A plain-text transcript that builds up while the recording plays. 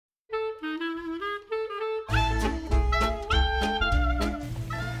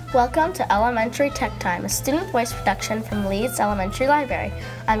Welcome to Elementary Tech Time, a student voice production from Leeds Elementary Library.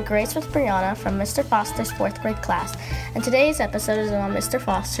 I'm Grace with Brianna from Mr. Foster's 4th grade class, and today's episode is on Mr.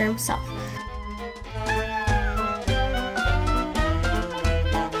 Foster himself.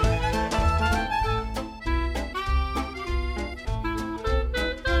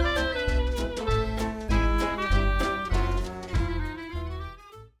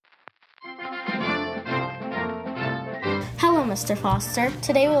 Hello, Mr. Foster.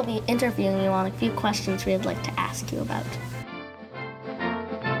 Today we'll be interviewing you on a few questions we'd like to ask you about.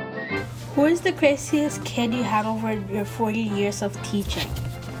 Who is the craziest kid you had over your 40 years of teaching?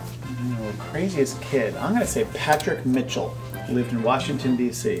 Craziest kid? I'm going to say Patrick Mitchell, who lived in Washington,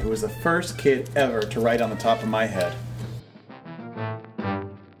 D.C., who was the first kid ever to write on the top of my head.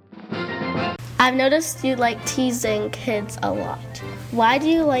 I've noticed you like teasing kids a lot. Why do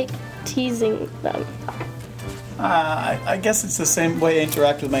you like teasing them? I guess it's the same way I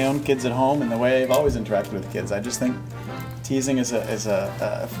interact with my own kids at home and the way I've always interacted with kids. I just think teasing is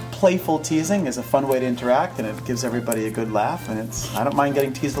a playful teasing is a fun way to interact, and it gives everybody a good laugh. And I don't mind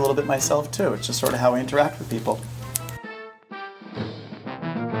getting teased a little bit myself too. It's just sort of how I interact with people.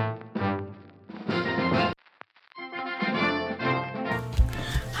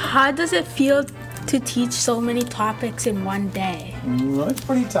 How does it feel to teach so many topics in one day? Well, it's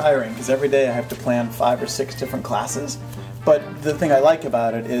pretty tiring because every day I have to plan 5 or 6 different classes. But the thing I like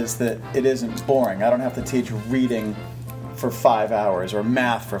about it is that it isn't boring. I don't have to teach reading for 5 hours or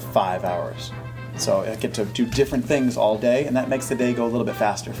math for 5 hours. So I get to do different things all day, and that makes the day go a little bit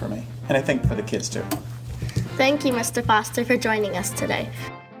faster for me. And I think for the kids too. Thank you, Mr. Foster, for joining us today.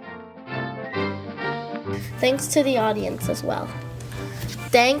 Thanks to the audience as well.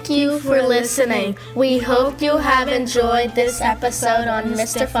 Thank you for listening. We hope you have enjoyed this episode on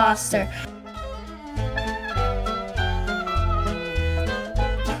Mr. Foster.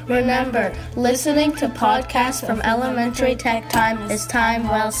 Remember, listening to podcasts from Elementary Tech Time is time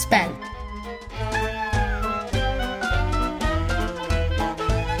well spent.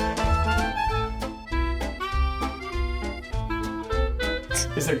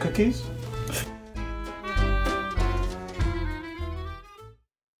 Is there cookies?